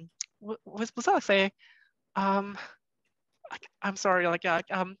was um I'm sorry,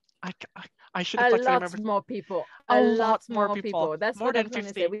 I should have A remembered. lot more people. A A lot lot more more people. people. That's More what I'm than trying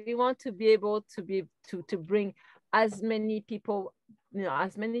to 50. say. We want to be able to bring as many people,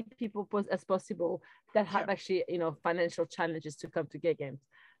 as many people as possible that have actually, financial challenges to come to gay games.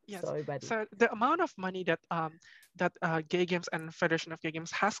 Yes. Sorry, buddy. So the amount of money that Gay Games and Federation of Gay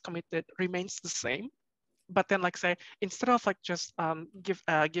Games has committed remains the same. But then, instead of just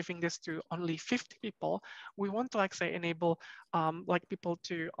giving this to only 50 people, we want to enable people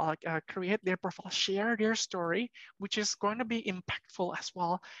to create their profile, share their story, which is going to be impactful as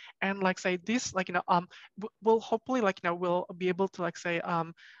well. And this will hopefully we'll be able to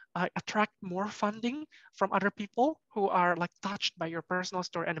attract more funding from other people who are touched by your personal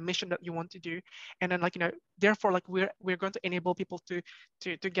story and the mission that you want to do. And then therefore we're going to enable people to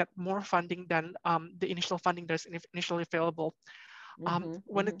get more funding than the initial funding that's initially available.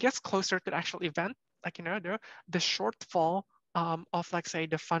 When it gets closer to the actual event, the shortfall of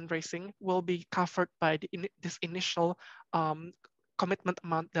the fundraising will be covered by this initial commitment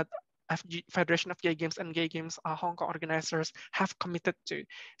amount that Federation of Gay Games and Gay Games Hong Kong organizers have committed to.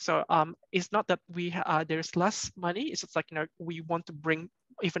 So it's not that there's less money. It's just we want to bring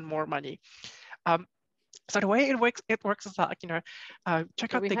even more money. So the way it works is that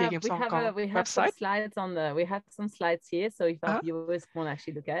check out the Gay Games Hong Kong website. We have some slides here, so if our viewers can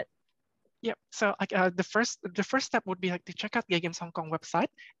actually look at. Yeah, so the first step would be to check out Gay Games Hong Kong website.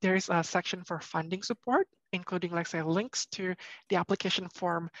 There is a section for funding support, including links to the application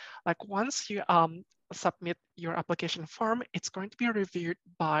form. Once you submit your application form, it's going to be reviewed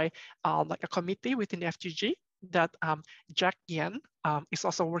by a committee within the FGG that Jack Yan is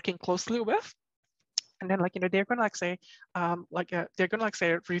also working closely with. And then they're gonna they're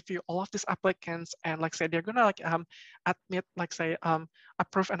gonna review all of these applicants and they're gonna admit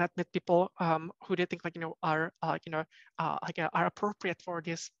approve and admit people who they think are are appropriate for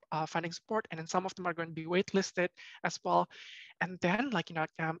this funding support. And then some of them are going to be waitlisted as well. And then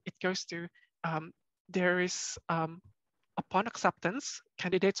it goes to there is upon acceptance,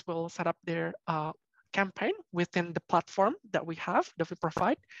 candidates will set up their campaign within the platform that we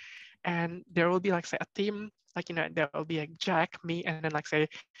provide. And there will be a team, there will be Jack, me, and then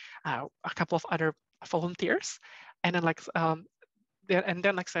a couple of other volunteers. And then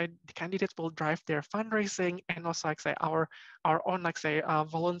the candidates will drive their fundraising, and also our own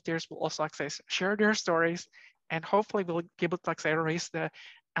volunteers will also share their stories, and hopefully we'll be able to raise the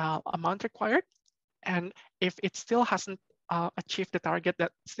amount required. And if it still hasn't achieved the target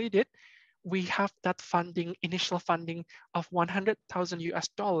that's stated, we have that initial funding of 100,000 US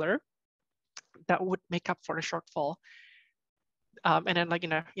dollar that would make up for the shortfall. And then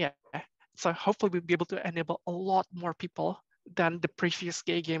so hopefully we'll be able to enable a lot more people than the previous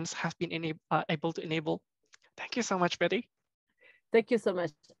gay games have been able to enable. Thank you so much, Betty. Thank you so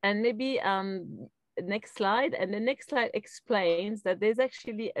much. And maybe next slide. And the next slide explains that there's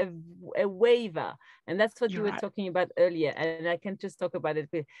actually a waiver, and that's what you were talking about earlier. And I can just talk about it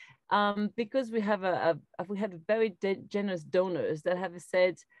because we have very generous donors that have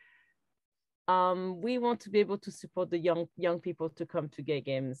said, we want to be able to support the young people to come to gay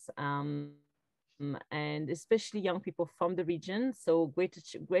games. and especially young people from the region. So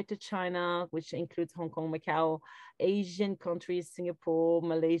Greater China, which includes Hong Kong, Macau, Asian countries, Singapore,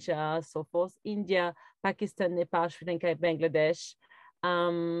 Malaysia, so forth, India, Pakistan, Nepal, Sri Lanka, Bangladesh,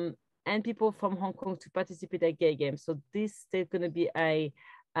 and people from Hong Kong to participate at Gay Games. So this is going to be a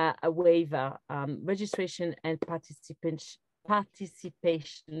waiver, registration and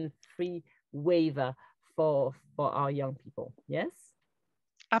participation free waiver for our young people. Yes.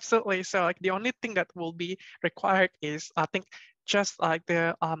 Absolutely. So like the only thing that will be required is, I think, just like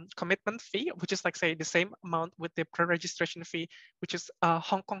the commitment fee, which is like, say, the same amount with the pre-registration fee, which is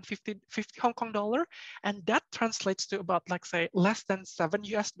Hong Kong 50 Hong Kong dollar. And that translates to about, like, say, less than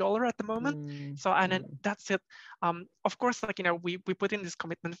 $7 at the moment. So, and then that's it. Of course, like, you know, we put in this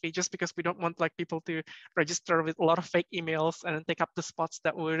commitment fee just because we don't want like people to register with a lot of fake emails and take up the spots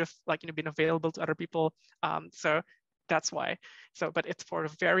that would have, like, you know, been available to other people. So that's why. So, but it's for a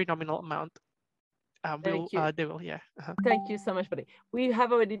very nominal amount. They will, yeah. Thank you so much, buddy. We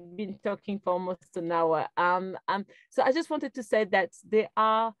have already been talking for almost an hour. So I just wanted to say that there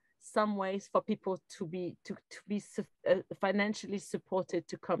are some ways for people to be financially supported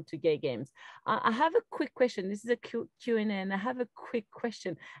to come to Gay Games. I have a quick question. This is a Q&A, and I have a quick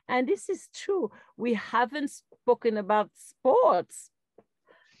question. And this is true. We haven't spoken about sports.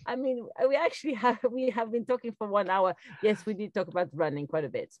 I mean, we have been talking for 1 hour. Yes, we did talk about running quite a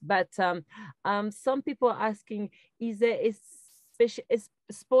bit, but some people are asking, is there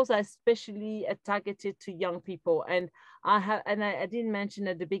sports are especially targeted to young people? And I didn't mention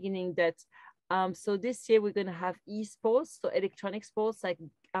at the beginning that so this year we're going to have esports, so electronic sports, like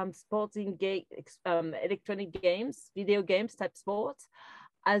electronic games, video games type sports,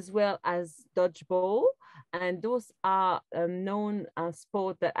 as well as dodgeball. And those are known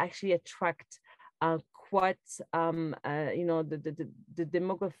sport that actually attract quite, you know, the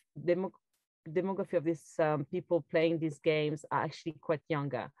demography of these people playing these games are actually quite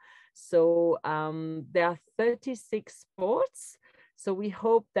younger. So there are 36 sports. So we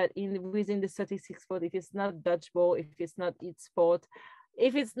hope that within the 36 sports, if it's not dodgeball, if it's not e-sport,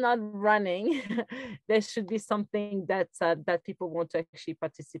 if it's not running, there should be something that people want to actually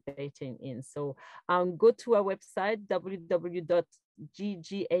participate in. So go to our website,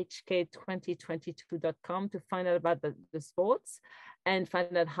 www.ggHK2022.com, to find out about the sports and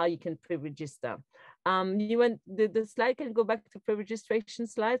find out how you can pre-register. You want the slide can go back to pre-registration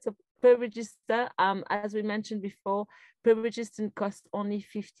slide. So pre-register, as we mentioned before, pre-registering costs only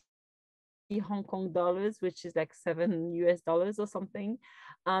 50 Hong Kong dollars, which is like $7 or something.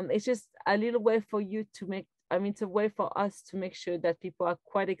 It's just a little way for you to make, I mean, it's a way for us to make sure that people are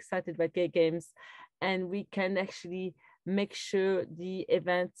quite excited about Gay Games, and we can actually make sure the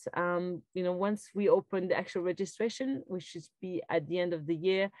event, you know, once we open the actual registration, which should be at the end of the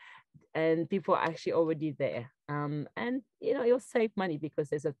year, and people are actually already there. And, you know, you'll save money because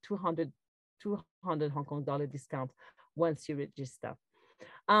there's a 200 Hong Kong dollar discount once you register.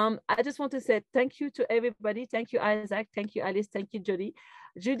 I just want to say thank you to everybody. Thank you, Isaac. Thank you, Alice. Thank you, Jodie.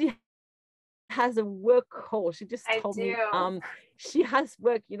 Jodie has a work call. She just told me she has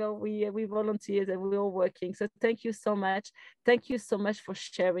work. You know, we volunteers and we're all working. So thank you so much. Thank you so much for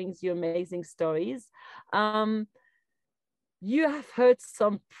sharing your amazing stories. You have heard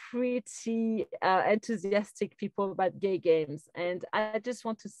some pretty enthusiastic people about Gay Games, and I just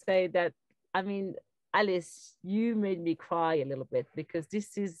want to say that, I mean, Alice, you made me cry a little bit, because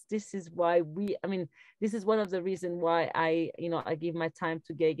this is why this is one of the reasons why I give my time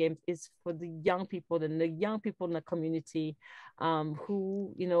to Gay Games, is for the young people and the young people in the community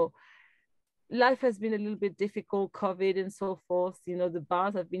who, you know, life has been a little bit difficult, COVID and so forth, you know, the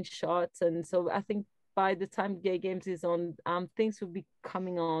bars have been shut. And so I think by the time Gay Games is on, things will be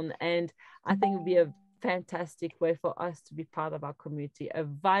coming on, and I think it will be a fantastic way for us to be part of our community, a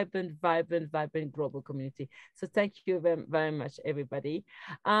vibrant global community. So thank you very, very much, everybody.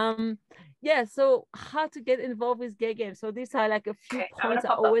 Yeah, so how to get involved with Gay Games. So these are like a few points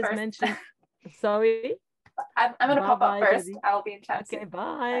I always mention. Sorry? I'm gonna pop up first. Jodie. I'll be in chat. Okay,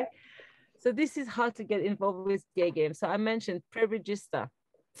 bye. So this is how to get involved with Gay Games. So I mentioned pre-register.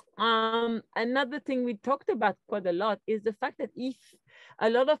 Another thing we talked about quite a lot is the fact that if a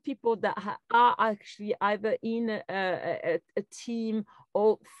lot of people that are actually either in a team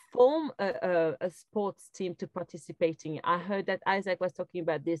or form a sports team to participating. I heard that Isaac was talking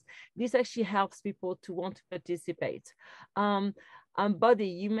about this. This actually helps people to want to participate. Buddy,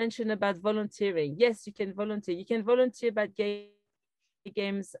 you mentioned about volunteering. Yes, you can volunteer. You can volunteer about Gay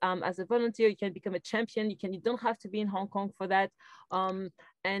Games as a volunteer. You can become a champion. You don't have to be in Hong Kong for that.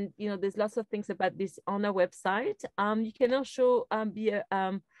 And you know, there's lots of things about this on our website. You can also be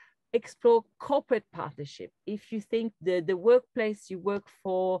explore corporate partnership. If you think the workplace you work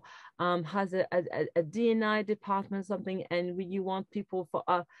for has a D&I department or something, and you want people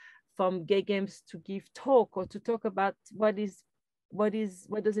from Gay Games to give talk or to talk about what does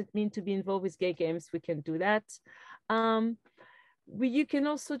it mean to be involved with Gay Games, we can do that. You can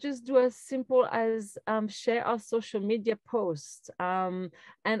also just do as simple as share our social media posts, and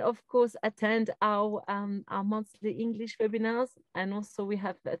of course attend our monthly English webinars, and also we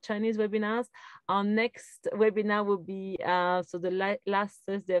have Chinese webinars. Our next webinar will be so the last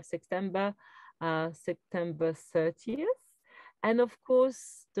Thursday of September, September 30th. And of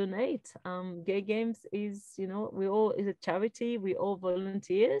course, donate. Gay Games is, is a charity. We all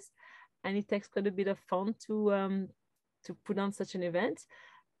volunteers, and it takes quite a bit of fun to put on such an event.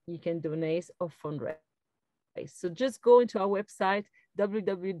 You can donate or fundraise. So just go into our website,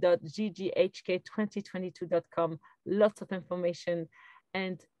 www.ggHK2022.com. Lots of information.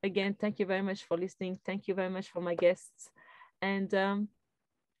 And again, thank you very much for listening. Thank you very much for my guests. And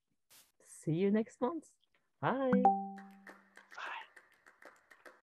see you next month. Bye.